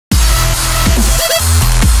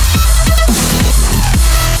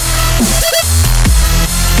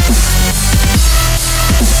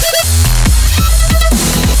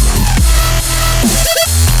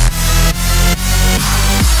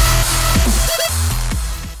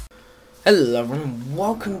Hello everyone and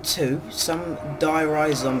welcome to some Die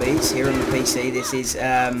Rise Zombies here on the PC. This is,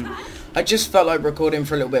 I just felt like recording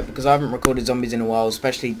for a little bit because I haven't recorded zombies in a while,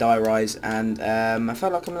 especially Die Rise, and I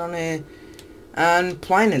felt like coming on here and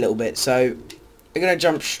playing a little bit, so we're going to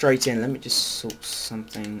jump straight in. Let me just sort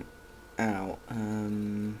something out.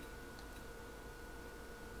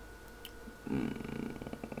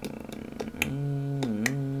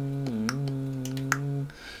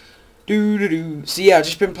 So yeah, I've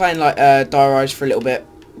just been playing like Die Rise for a little bit,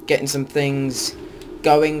 getting some things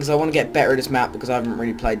going because I want to get better at this map because I haven't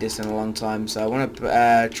really played this in a long time. So I want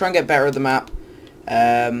to try and get better at the map,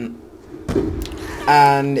 and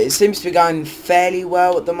it seems to be going fairly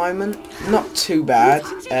well at the moment. Not too bad.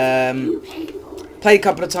 Played a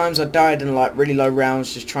couple of times. I died in like really low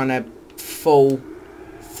rounds, just trying to fall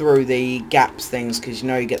through the gaps things because you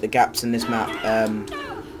know you get the gaps in this map.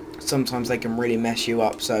 Sometimes they can really mess you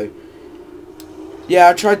up. So yeah,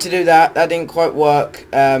 I tried to do that. That didn't quite work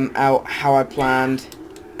out how I planned,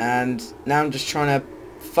 and now I'm just trying to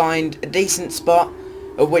find a decent spot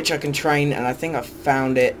of which I can train, and I think I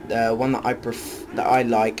found it, one that I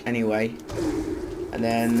like anyway, and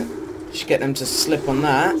then just get them to slip on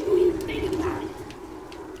that.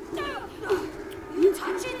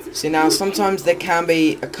 See, now sometimes there can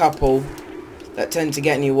be a couple that tend to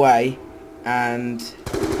get in your way, and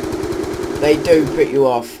they do put you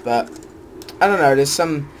off, but I don't know, there's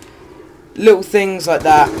some little things like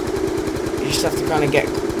that you just have to kind of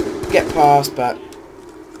get past, but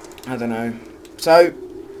I don't know. So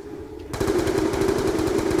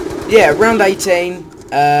yeah, round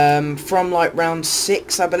 18, from like round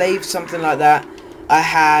 6 I believe, something like that, I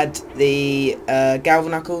had the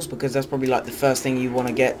Galvaknuckles, because that's probably like the first thing you want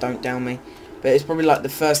to get. Don't down me, but it's probably like the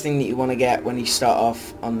first thing that you want to get when you start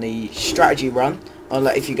off on the strategy run, or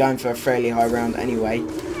like if you're going for a fairly high round anyway,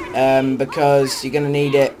 because you're going to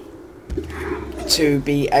need it to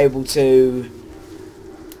be able to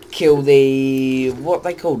kill the, what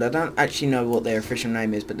they called, I don't actually know what their official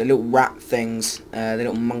name is, but the little rat things, the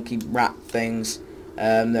little monkey rat things,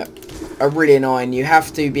 that are really annoying. You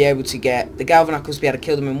have to be able to get the Galvaknuckles to be able to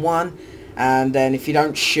kill them in one, and then if you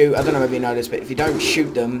don't shoot, I don't know if you know this, but if you don't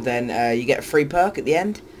shoot them, then you get a free perk at the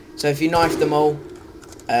end. So if you knife them all,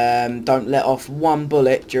 don't let off one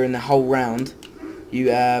bullet during the whole round, you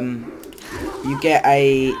get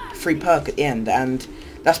a free perk at the end, and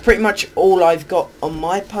that's pretty much all I've got on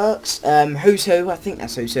my perks. Who's Who, I think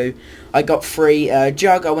that's Who's Who. I got free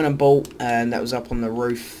Jug, I went and bought, and that was up on the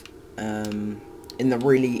roof, in the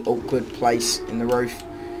really awkward place in the roof.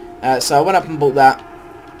 So I went up and bought that,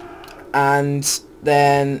 and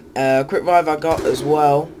then Quick Revive I got as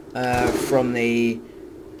well, from the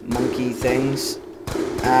monkey things,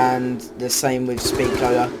 and the same with Speed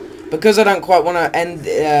Cola. Because I don't quite want to end,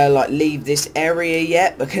 like leave this area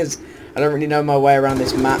yet, because I don't really know my way around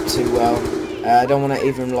this map too well. I don't want to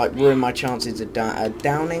even like ruin my chances of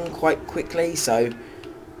downing quite quickly, so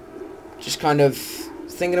just kind of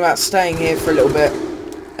thinking about staying here for a little bit,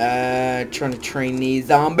 trying to train these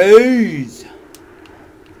zombies.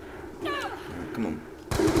 Come on.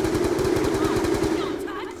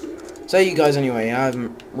 So you guys, anyway, I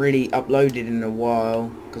haven't really uploaded in a while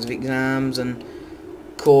because of exams and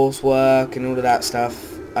coursework and all of that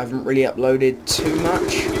stuff. I haven't really uploaded too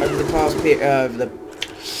much over the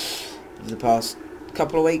past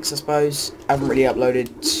couple of weeks, I suppose. I haven't really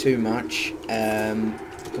uploaded too much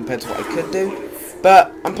compared to what I could do,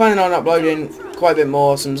 but I'm planning on uploading quite a bit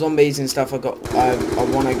more. Some zombies and stuff I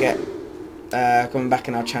want to get coming back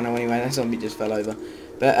in our channel anyway. That zombie just fell over,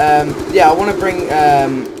 but yeah, I want to bring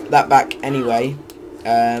that back anyway.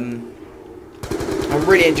 I'm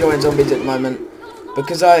really enjoying zombies at the moment,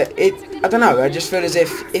 because I don't know, I just feel as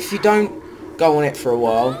if you don't go on it for a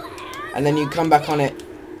while and then you come back on it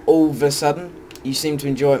all of a sudden, you seem to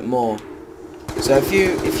enjoy it more. So if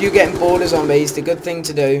you're getting bored of zombies, the good thing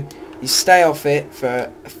to do is stay off it for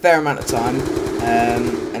a fair amount of time,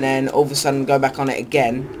 and then all of a sudden go back on it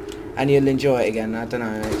again and you'll enjoy it again. I don't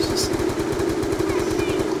know, it's just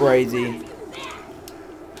crazy.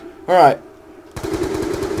 Alright,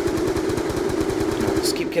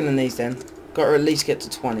 let's keep killing these then. Got to at least get to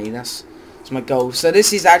 20, that's my goal. So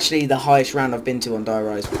this is actually the highest round I've been to on Die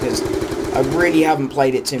Rise, because I really haven't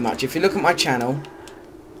played it too much. If you look at my channel,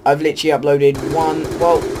 I've literally uploaded one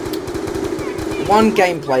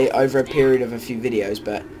gameplay over a period of a few videos,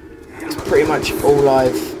 but it's pretty much all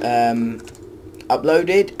I've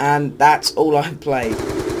uploaded, and that's all I've played.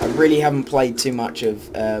 I really haven't played too much of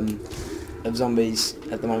zombies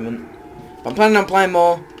at the moment, but I'm planning on playing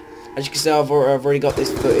more. As you can see, I've already got this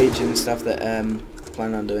footage and stuff that I'm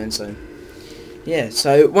planning on doing, so yeah.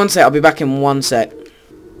 So one sec, I'll be back in one sec.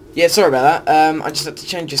 Yeah, sorry about that. I just had to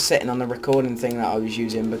change a setting on the recording thing that I was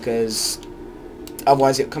using because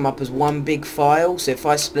otherwise it would come up as one big file. So if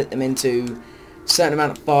I split them into a certain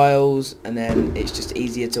amount of files, and then it's just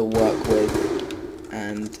easier to work with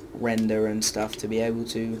and render and stuff to be able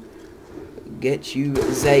to get you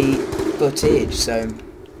the footage. So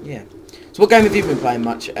yeah. So what game have you been playing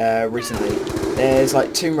much recently? There's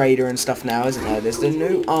like Tomb Raider and stuff now, isn't there? There's the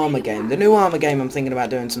new Armour game. The new Armour game I'm thinking about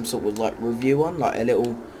doing some sort of like review on, like a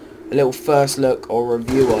little first look or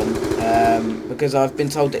review on, because I've been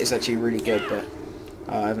told that it's actually really good, but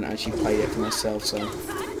I haven't actually played it for myself, so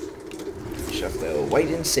just have to wait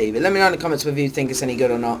and see. But let me know in the comments whether you think it's any good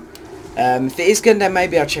or not. If it is good, then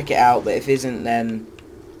maybe I'll check it out, but if it isn't, then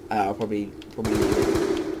I'll probably leave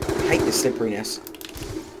it. I hate the slipperiness.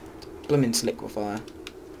 Blooming liquefier.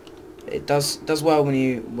 It does well when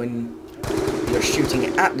you're shooting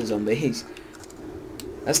it at the zombies.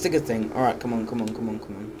 That's the good thing. Alright, come on.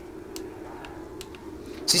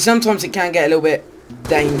 See, sometimes it can get a little bit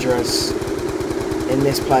dangerous in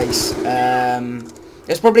this place.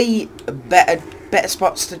 There's probably better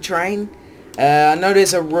spots to train. I know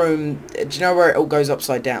there's a room. Do you know where it all goes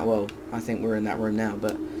upside down? Well, I think we're in that room now,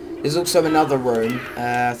 but there's also another room.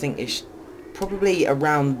 I think it's probably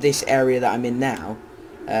around this area that I'm in now.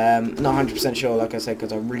 Not 100% sure, like I said,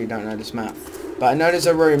 because I really don't know this map. But I know there's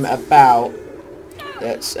a room about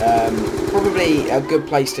that's probably a good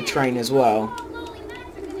place to train as well.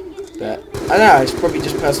 But I don't know, it's probably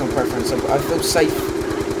just personal preference. I feel safe.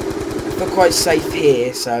 I feel quite safe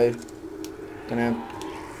here, so I'm gonna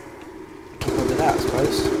keep on with that, I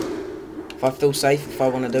suppose. If I feel safe, if I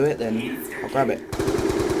want to do it, then I'll grab it.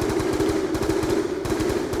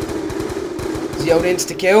 Is the old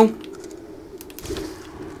insta kill?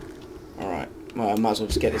 Alright, well, I might as well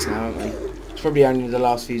just get this now, haven't we? It's probably only the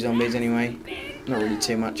last few zombies anyway. Not really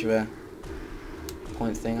too much of a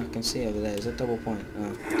point thing. I can see over there. Is that double point?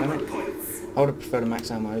 Oh, damn it. I would have preferred a max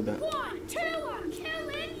ammo, but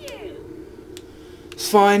it's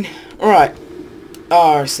fine. Alright.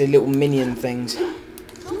 Oh, I see little minion things.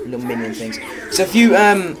 So if you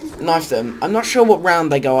knife them, I'm not sure what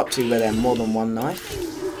round they go up to where they're more than one knife.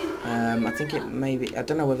 I think it may be, I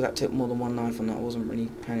don't know whether that took more than one knife or not. I wasn't really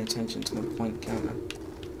paying attention to my point counter.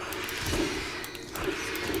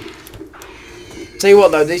 Tell you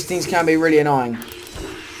what though, these things can be really annoying.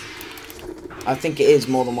 I think it is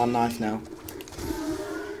more than one knife now.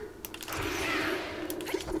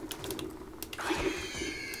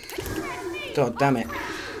 God damn it.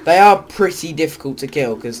 They are pretty difficult to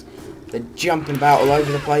kill because they're jumping about all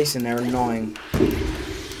over the place and they're annoying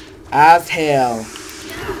as hell.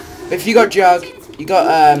 But if you got Jug, you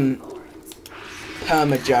got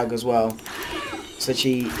Perma Jug as well. It's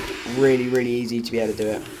actually really easy to be able to do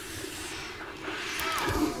it.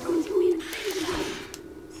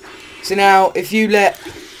 So now, if you let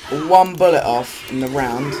one bullet off in the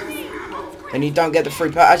round, then you don't get the free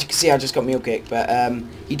perk. As you can see, I just got mule kick, but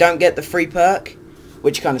you don't get the free perk,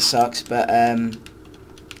 which kind of sucks. But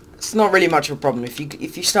it's not really much of a problem if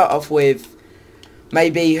you start off with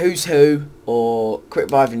maybe Who's Who or Quick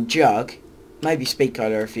Revive and Jug, maybe Speed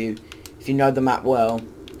Cola if you know the map well.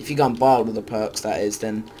 If you go and buy all of the perks, that is,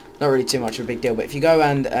 then not really too much of a big deal. But if you go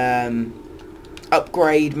and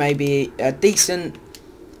upgrade maybe a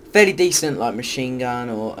fairly decent like machine gun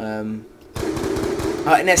or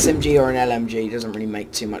like an SMG or an LMG, doesn't really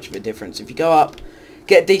make too much of a difference. If you go up,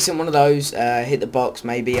 get a decent one of those, hit the box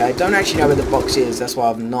maybe. I don't actually know where the box is, that's why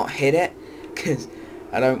I've not hit it, because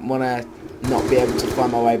I don't want to not be able to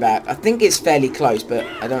find my way back. I think it's fairly close, but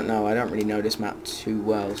I don't know. I don't really know this map too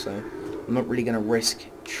well, so I'm not really going to risk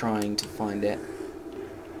trying to find it.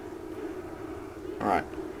 Alright.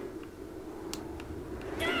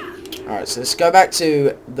 Alright, so let's go back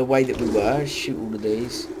to the way that we were. Shoot all of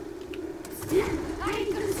these.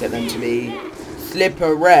 Get them to be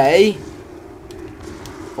slippery. I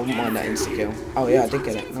wouldn't mind that insta-kill. Oh yeah, I did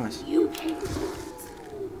get it. Nice.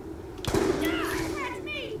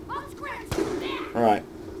 Alright.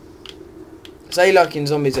 So you're liking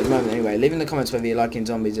zombies at the moment anyway. Leave in the comments whether you're liking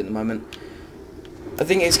zombies at the moment. I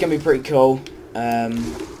think it's going to be pretty cool.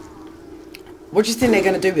 What do you think they're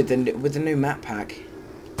going to do with the new map pack?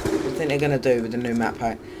 What do you think they're going to do with the new map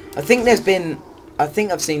pack? I think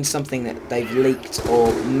I've seen something that they've leaked,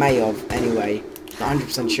 or may have anyway. Not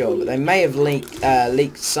 100% sure, but they may have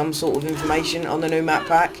leaked some sort of information on the new map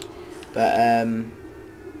pack. But I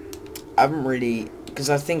haven't really, because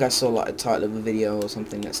I think I saw like a title of a video or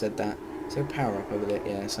something that said that. Is there a power up over there?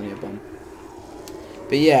 Yeah, it's only a bomb.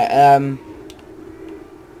 But yeah,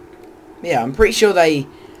 yeah, I'm pretty sure they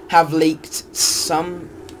have leaked some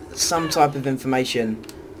type of information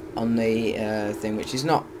on the thing, which is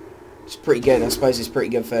not It's pretty good. I suppose it's pretty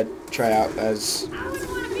good for tryout as,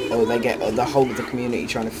 or they get the whole of the community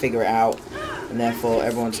trying to figure it out, and therefore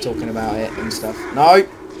everyone's talking about it and stuff. No!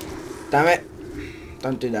 Damn it!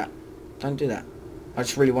 Don't do that. Don't do that. I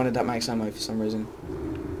just really wanted that max ammo for some reason.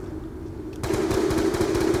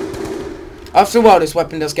 After a while, this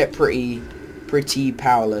weapon does get pretty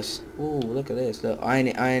powerless. Ooh, look at this. Look, I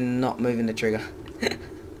ain't not moving the trigger.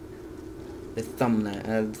 The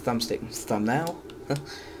thumbnail.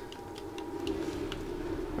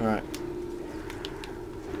 Alright.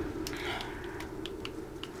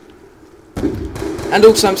 And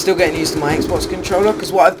also, I'm still getting used to my Xbox controller,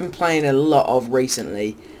 because what I've been playing a lot of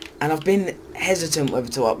recently, and I've been hesitant whether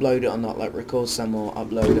to upload it or not, like record some or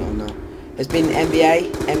upload it or not, has been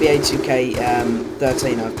NBA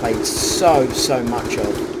 2K13. I've played so much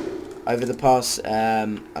of over the past,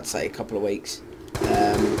 I'd say a couple of weeks.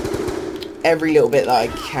 Every little bit that I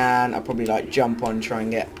can, I'll probably like jump on, try and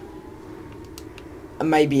get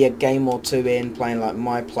maybe a game or two in, playing like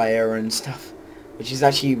My Player and stuff, which is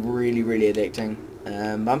actually really addicting.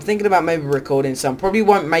 But I'm thinking about maybe recording some. Probably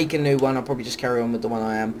won't make a new one. I'll probably just carry on with the one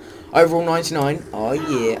I am. Overall 99. Oh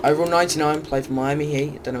yeah, Overall 99. Play for Miami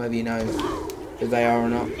Heat. I don't know whether you know who they are or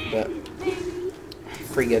not, but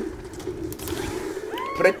pretty good.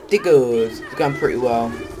 Pretty good. It's going pretty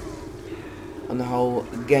well on the whole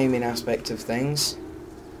gaming aspect of things.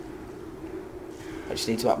 I just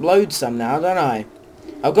need to upload some now, don't I?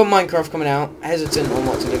 I've got Minecraft coming out. Hesitant on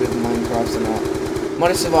what to do with Minecraft or not.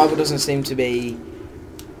 Modern Survival doesn't seem to be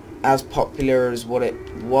as popular as what it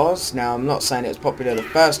was. Now, I'm not saying it was popular the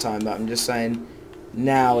first time, but I'm just saying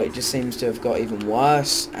now it just seems to have got even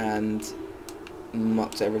worse and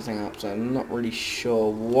mucked everything up. So I'm not really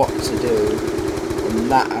sure what to do in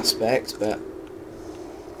that aspect, but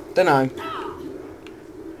don't know.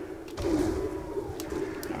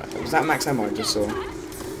 Right, was that max ammo I just saw?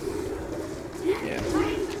 Yeah.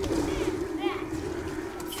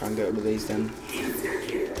 Let's try and get rid of these then.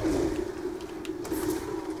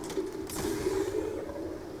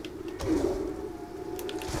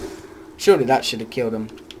 Surely that should have killed him.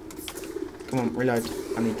 Come on, reload.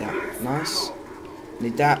 I need that. Nice.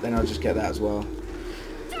 Need that, then I'll just get that as well.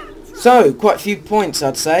 So, quite a few points,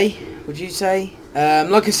 I'd say. Would you say?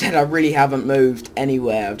 Like I said, I really haven't moved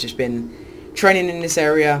anywhere. I've just been training in this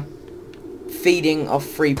area, feeding off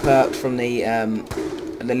free perks from the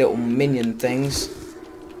little minion things,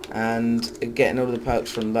 and getting all the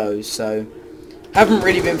perks from those. So, haven't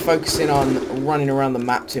really been focusing on running around the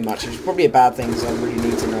map too much, which is probably a bad thing, because I really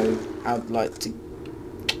need to know. I'd like to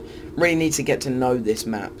really need to get to know this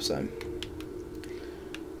map. So,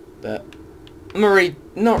 but I'm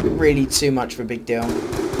not really too much of a big deal.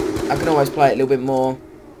 I can always play it a little bit more,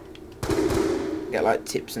 get like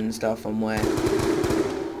tips and stuff on where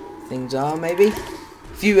things are. Maybe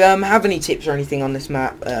if you have any tips or anything on this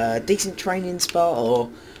map, decent training spot, or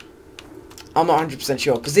I'm not 100%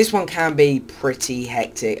 sure, because this one can be pretty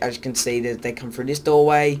hectic. As you can see, they come through this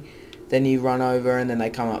doorway, then you run over, and then they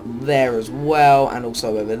come up there as well, and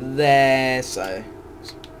also over there, so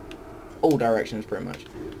all directions pretty much.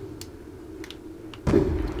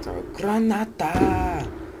 So, Granada!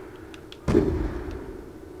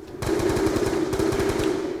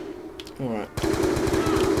 Alright.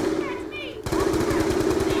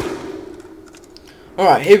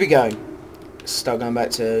 Alright, here we go. Start going back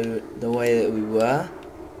to the way that we were.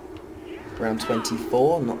 Round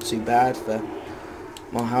 24, not too bad for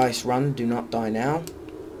my highest run. Do not die now.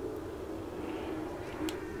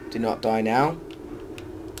 Do not die now.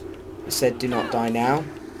 I said do not die now.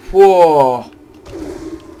 Whoa!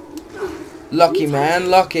 Lucky man,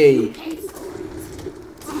 lucky.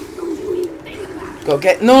 Gotta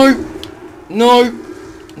get... No! No!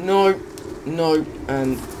 No! No!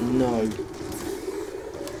 And no.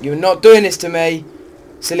 You're not doing this to me.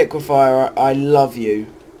 Solidifier, I love you.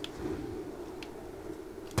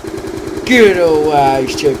 Get away,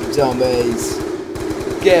 stupid zombies.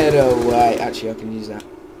 Get away. Actually, I can use that.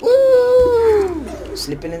 Woo!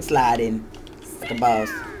 Slipping and sliding. Like a boss.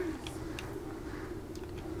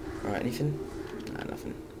 Alright, anything? Nah,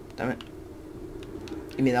 nothing. Damn it.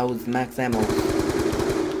 Give me those max ammo.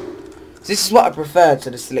 So this is what I prefer to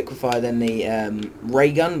the Solidifier than the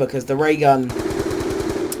ray gun, because the ray gun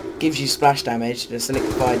gives you splash damage. The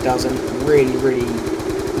Solidifier doesn't.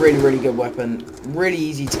 Really good weapon. Really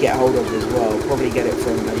easy to get hold of as well. Probably get it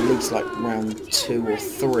from at least like round 2 or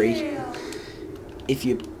 3 if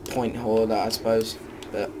you point hold, I suppose.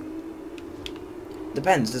 But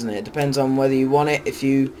depends, doesn't it? It depends on whether you want it. If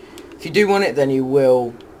you do want it, then you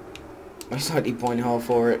will most likely point hold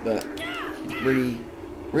for it. But it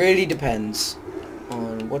really depends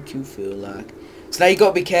on what you feel like. So now you got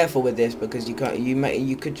to be careful with this because you can't.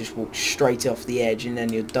 You could just walk straight off the edge and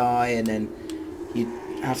then you'll die, and then you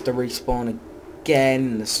have to respawn again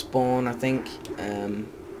in the spawn. I think,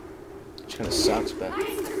 which kind of sucks, but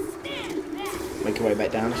make your way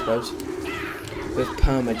back down, I suppose. With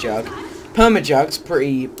Permajug. Permajug's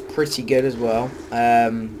pretty good as well.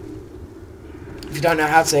 If you don't know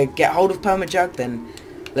how to get hold of Permajug, then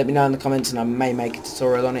let me know in the comments and I may make a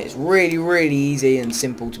tutorial on it. It's really easy and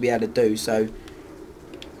simple to be able to do. So,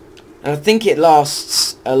 and I think it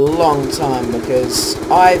lasts a long time because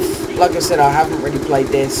like I said, I haven't really played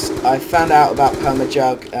this. I found out about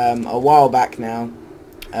Permajug a while back now.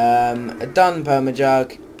 I've done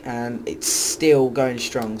Permajug and it's still going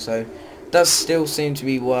strong. So, it does still seem to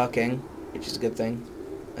be working, which is a good thing.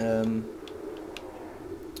 I'm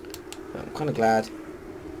kind of glad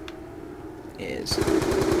it is.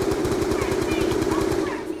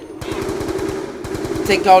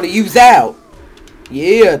 Take all the use out.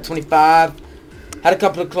 Yeah, 25. Had a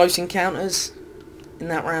couple of close encounters in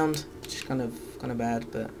that round, which is kind of bad,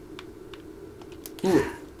 but. Ooh.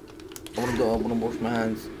 I wanna wash my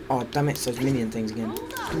hands. Oh damn it, it's those minion things again.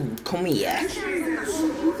 Ooh, come here.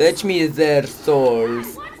 Fetch me their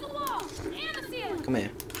souls. Come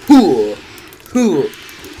here. Ooh. Ooh.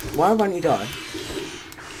 Why won't you die?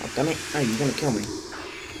 Oh damn it. Oh, you're gonna kill me.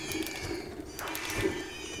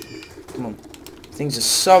 Come on. Things are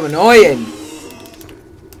so annoying.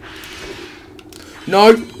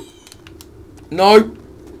 No. No.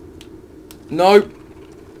 No.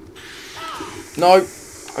 No.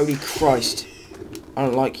 Holy Christ. I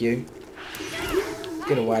don't like you.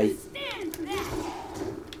 Get away.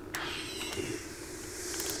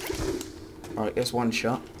 Alright, there's one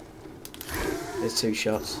shot. There's two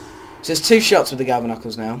shots. So there's two shots with the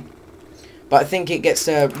Galvaknuckles now. But I think it gets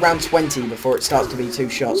to round 20 before it starts to be two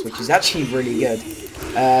shots, which is actually really good.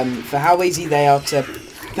 For how easy they are to...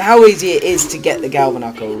 For how easy it is to get the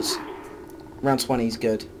Galvaknuckles, round 20 is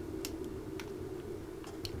good.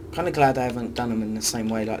 Kind of glad I haven't done them in the same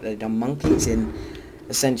way like they've done monkeys in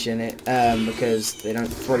Ascension, because they don't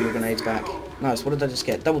throw your grenades back. Nice, what did I just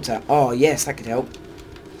get? Double tap. Oh yes, that could help.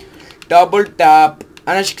 Double tap.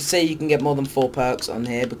 And as you can see, you can get more than 4 perks on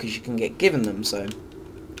here because you can get given them, so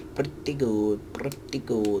pretty good, pretty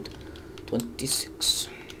good. 26.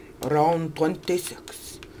 Round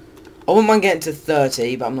 26. I wouldn't mind getting to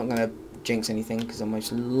 30, but I'm not going to jinx anything because I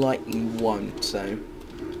most likely won't, so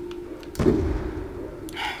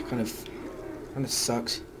kind of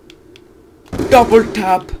sucks. Double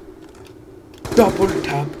tap. Double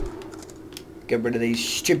tap. Get rid of these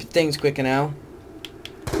stupid things quicker now.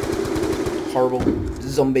 Horrible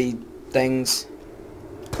zombie things.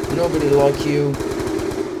 Nobody like you.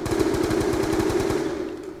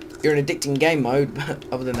 You're in addicting game mode, but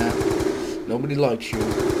other than that, nobody likes you.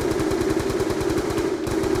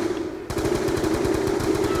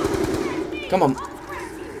 Come on.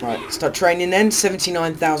 Right, start training then.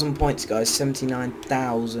 79,000 points, guys.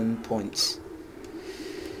 79,000 points.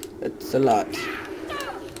 That's a lot.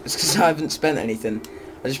 It's because I haven't spent anything.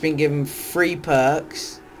 I've just been given free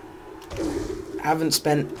perks. Haven't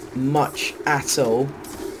spent much at all,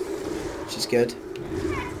 which is good.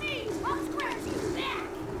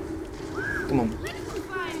 Come on.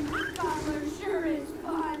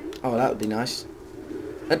 Oh, that would be nice.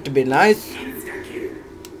 That would be nice.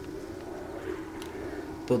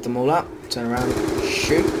 Build them all up. Turn around.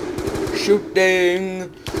 Shoot.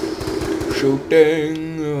 Shooting.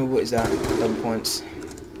 Shooting. Oh, what is that? Double points.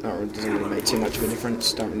 Oh, it doesn't really make too much of a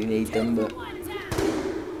difference. Don't really need them, but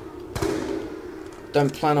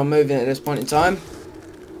don't plan on moving at this point in time.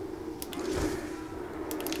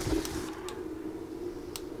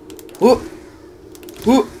 Whoop.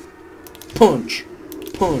 Whoop. Punch.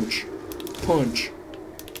 Punch. Punch.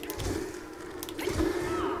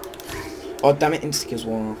 Oh damn it, insta-kills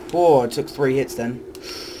one. Oh, I took 3 hits then.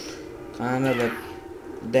 Kind of a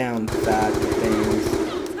down bad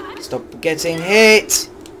thing. Stop getting hit!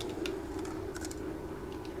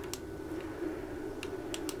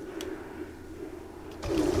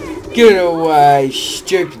 Get away,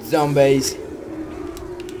 stupid zombies.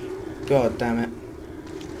 God damn it.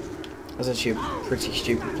 That's actually a pretty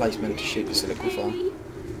stupid placement to shoot this liquefier.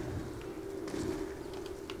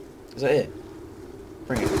 Is that it?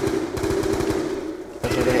 Bring it.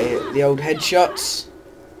 Okay, the old headshots.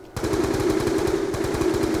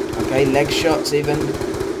 Okay, leg shots even.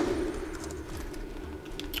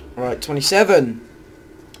 Right, 27.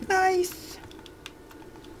 Nice.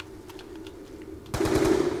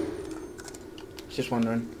 Just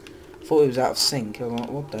wondering. Thought it was out of sync. I'm like,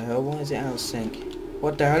 what the hell? Why is it out of sync?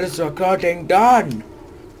 What the hell is the recording done?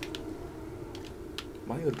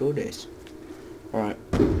 you do this? Alright.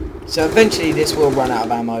 So eventually this will run out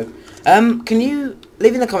of ammo. Can you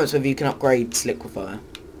leave in the comments whether you can upgrade Liquefier?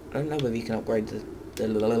 I don't know whether you can upgrade the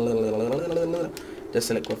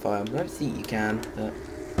Liquefier. I don't think you can, but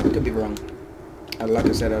I could be wrong. Like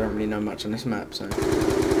I said, I don't really know much on this map, so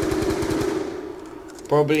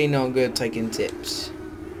probably not good taking tips.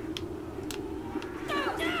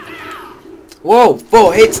 Whoa,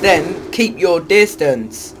 4 hits then. Keep your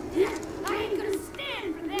distance. I ain't gonna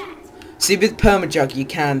stand for that. See, with Permajug you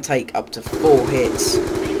can take up to 4 hits.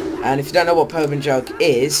 And if you don't know what Permajug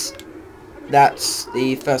is, that's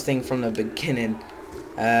the first thing from the beginning.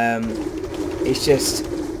 It's just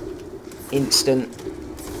instant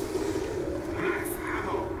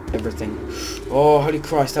everything. Oh, holy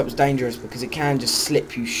Christ, that was dangerous because it can just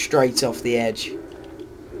slip you straight off the edge.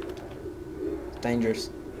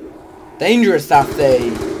 Dangerous. Dangerous, that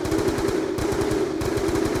thing.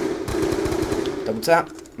 Double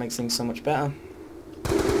tap. Makes things so much better.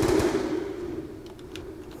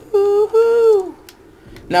 Woohoo!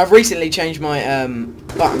 Now, I've recently changed my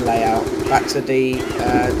button layout back to the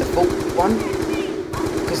default one.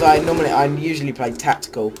 Because I usually play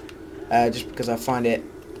tactical. Just because I find it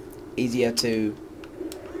easier to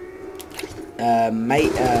melee,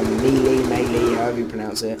 however you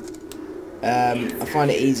pronounce it. I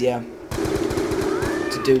find it easier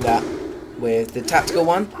to do that with the tactical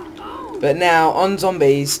one, but now on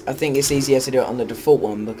zombies I think it's easier to do it on the default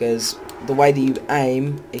one because the way that you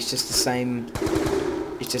aim is just the same.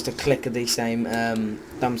 It's just a click of the same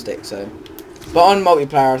thumbstick. So, but on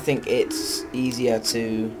multiplayer I think it's easier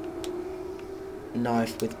to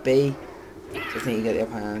knife with B. So I think you get the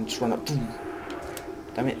upper hand. Just run up.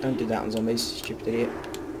 Damn it! Don't do that on zombies, stupid idiot.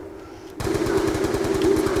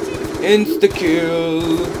 Insta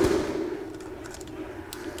kill.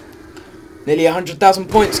 Nearly 100,000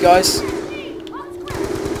 points, guys.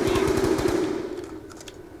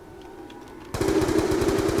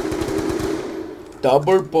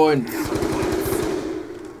 Double points.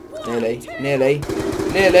 Nearly.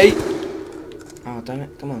 Oh, damn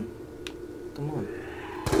it. Come on. The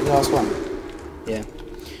last one. Yeah.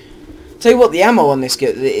 Tell you what, the ammo on this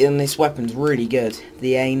weapon's really good.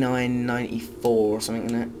 The A994 or something,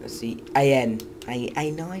 isn't it? Let's see.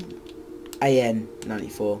 A9?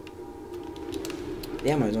 AN94. The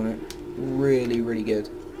ammo's on it. Really, really good.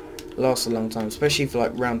 Lasts a long time, especially for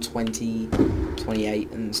like round 20,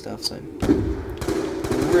 28 and stuff, so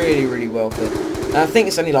really, really well fit. And I think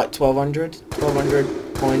it's only like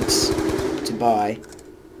 1200 points to buy,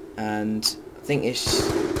 and I think it's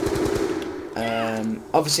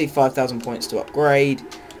obviously 5,000 points to upgrade,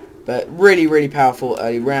 but really, really powerful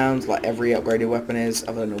early rounds, like every upgraded weapon is,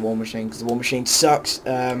 other than the War Machine, because the War Machine sucks.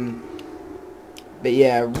 But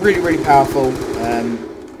yeah, really, really powerful.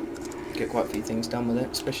 Get quite a few things done with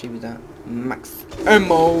it, especially with that max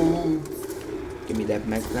ammo. Give me that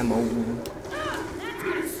max ammo. That's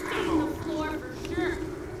gonna stain the floor for sure.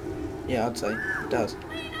 Yeah, I'd say it does.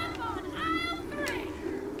 Clean up on aisle 3.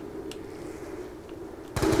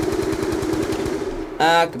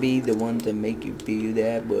 I could be the one to make you feel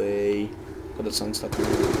that way. Got that song stuck in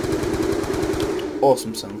there.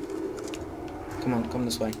 Awesome song. Come on, come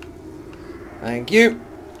this way. Thank you.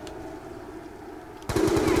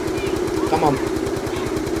 Come on.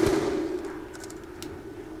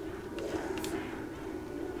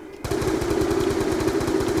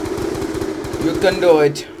 You can do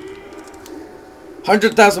it.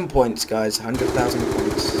 100,000 points, guys. 100,000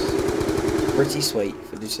 points. Pretty sweet,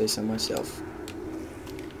 if I do say so myself.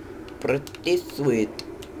 Pretty sweet.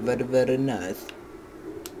 Very, very nice.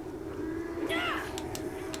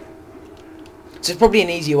 So it's probably an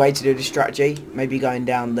easier way to do the strategy. Maybe going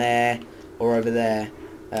down there or over there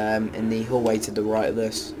in the hallway to the right of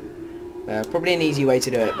this. Probably an easy way to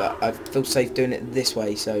do it, but I feel safe doing it this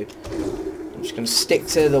way. So I'm just going to stick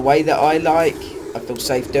to the way that I like. I feel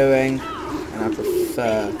safe doing, and I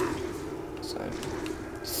prefer. So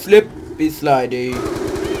slippy slidey.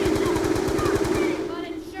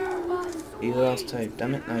 These last two.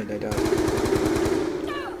 Damn it! No, they died.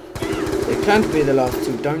 They can't be the last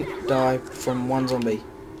two. Don't die from one zombie.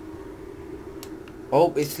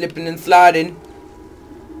 Oh, it's slipping and sliding.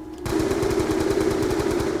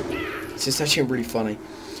 It's just actually really funny.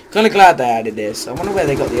 Kind of glad they added this. I wonder where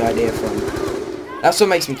they got the idea from. That's what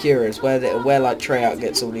makes me curious. Where like Treyarch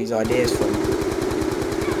gets all these ideas from.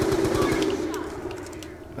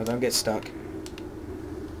 Oh, don't get stuck.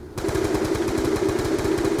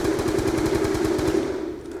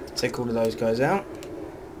 Take all of those guys out.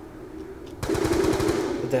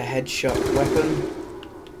 Their headshot weapon.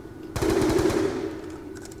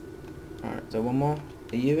 Alright, so one more.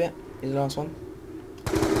 Are you it? Is the last one?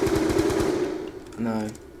 No.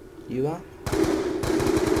 You are?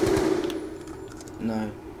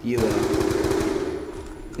 No. You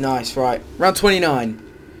are. Nice, right. Round 29.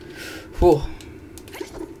 Whew.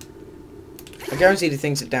 I guarantee the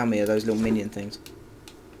things that down me are those little minion things.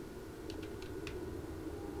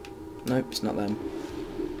 Nope, it's not them.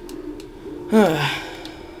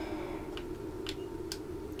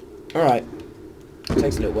 Alright.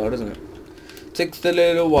 Takes a little while, doesn't it? Takes a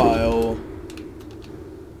little while.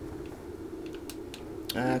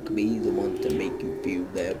 I could be the one to make you feel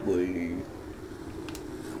that way.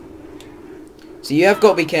 So you have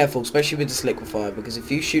got to be careful, especially with the liquefier, because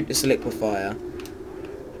if you shoot this liquefier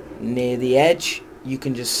near the edge, you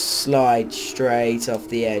can just slide straight off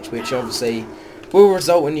the edge, which obviously will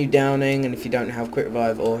result in you downing, and if you don't have quick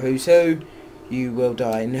revive or who's who, you will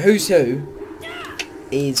die. And who's who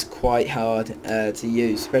is quite hard to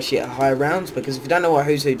use, especially at higher rounds, because if you don't know what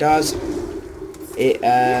who's who does, it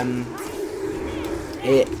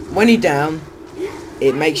when you're down,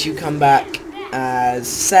 it makes you come back as,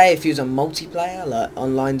 say if you was a multiplayer like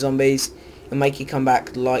online zombies, it'll make you come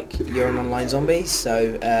back like you're an online zombie,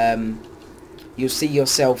 so you'll see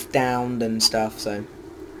yourself downed and stuff, so,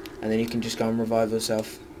 and then you can just go and revive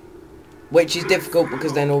yourself, which is difficult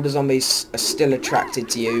because then all the zombies are still attracted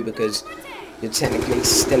to you because you're technically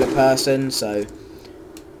still a person, so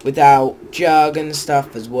without jug and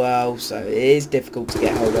stuff as well, so it is difficult to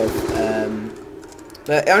get hold of.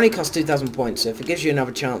 But it only costs 2,000 points, so if it gives you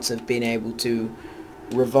another chance of being able to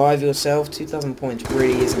revive yourself, 2,000 points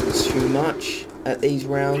really isn't too much at these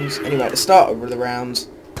rounds. Anyway, at the start of the rounds,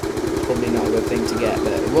 probably not a good thing to get,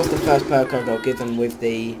 but it was the first perk I got given with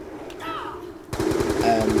the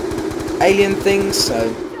alien things, so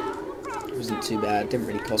it wasn't too bad. It didn't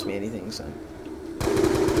really cost me anything, so.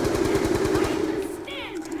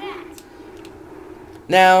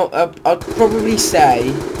 Now, I'd probably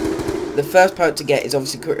say the first perk to get is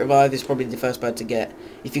obviously quick revive. Is probably the first perk to get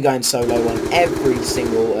if you're going solo on every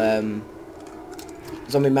single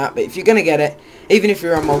zombie map. But if you're gonna get it, even if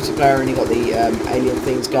you're on multiplayer and you got the alien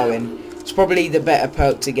things going, it's probably the better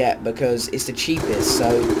perk to get because it's the cheapest.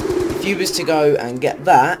 So if you was to go and get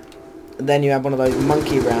that, and then you have one of those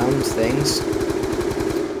monkey rounds things,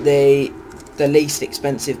 the least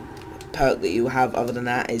expensive perk that you have other than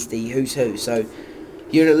that is the who's who. So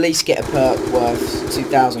you'd at least get a perk worth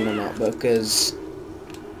 2,000 or not, because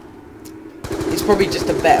it's probably just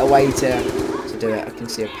a better way to do it. I can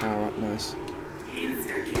see a power up, nice.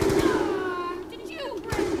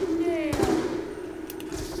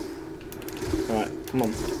 Alright, come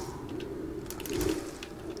on.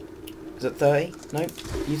 Is it 30? Nope.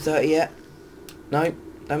 You 30 yet? No?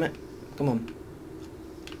 Damn it. Come on.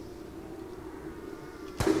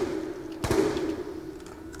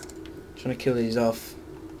 Trying to kill these off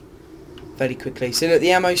fairly quickly. So look,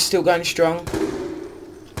 the ammo's still going strong.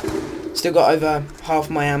 Still got over half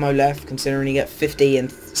my ammo left, considering you get 50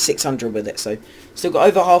 and 600 with it. So still got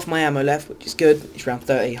over half my ammo left, which is good. It's round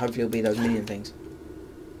 30. Hopefully it'll be those minion things.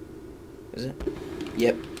 Is it?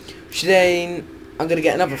 Yep. Then I'm gonna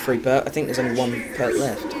get another free perk. I think there's only one perk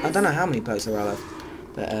left. I don't know how many perks there are left,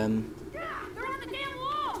 but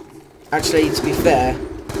actually, to be fair,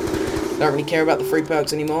 I don't really care about the free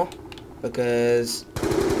perks anymore because I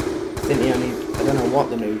think I don't know what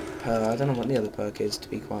the new perk, I don't know what the other perk is, to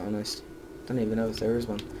be quite honest. I don't even know if there is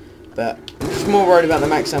one. But I'm just more worried about the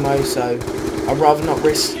max ammo, so I'd rather not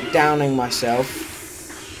risk downing myself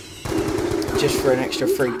just for an extra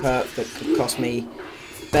free perk that could cost me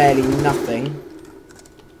barely nothing.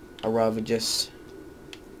 I'd rather just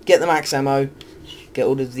get the max ammo, get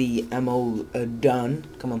all of the ammo done.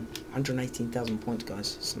 Come on, 118,000 points,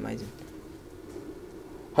 guys. It's amazing.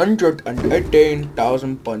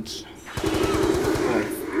 118,000 points. Right,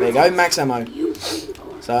 there you go, max ammo.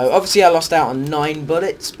 So obviously I lost out on 9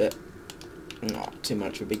 bullets, but not too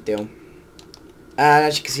much of a big deal. And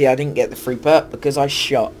as you can see, I didn't get the free perk because I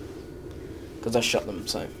shot them.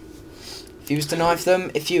 So if you was to knife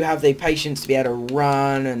them, if you have the patience to be able to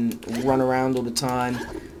run around all the time,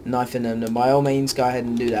 knifing them, then by all means go ahead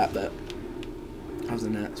and do that. But other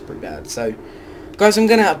than that, it's pretty bad. So guys, I'm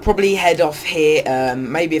gonna probably head off here.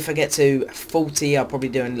 Maybe if I get to 40, I'll probably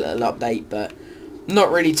do a little update, but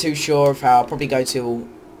not really too sure of how. I'll probably go till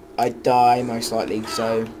I die, most likely.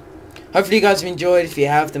 So hopefully you guys have enjoyed. If you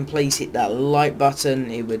have, then please hit that like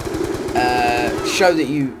button. It would show that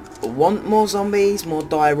you want more zombies, more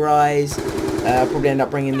Die Rise. I'll probably end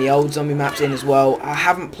up bringing the old zombie maps in as well. I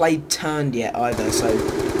haven't played Turned yet either, so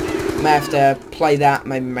may have to play that,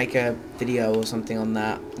 maybe make a video or something on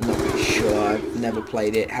that. Not really sure. I've never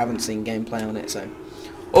played it, haven't seen gameplay on it, so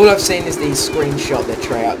all I've seen is the screenshot that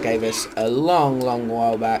Treyarch gave us a long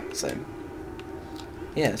while back. So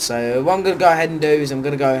yeah, so what I'm going to go ahead and do is I'm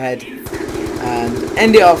going to go ahead and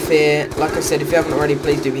end it off here. Like I said, if you haven't already,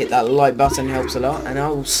 please do hit that like button, it helps a lot. And I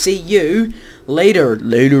will see you later.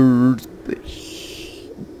 Later.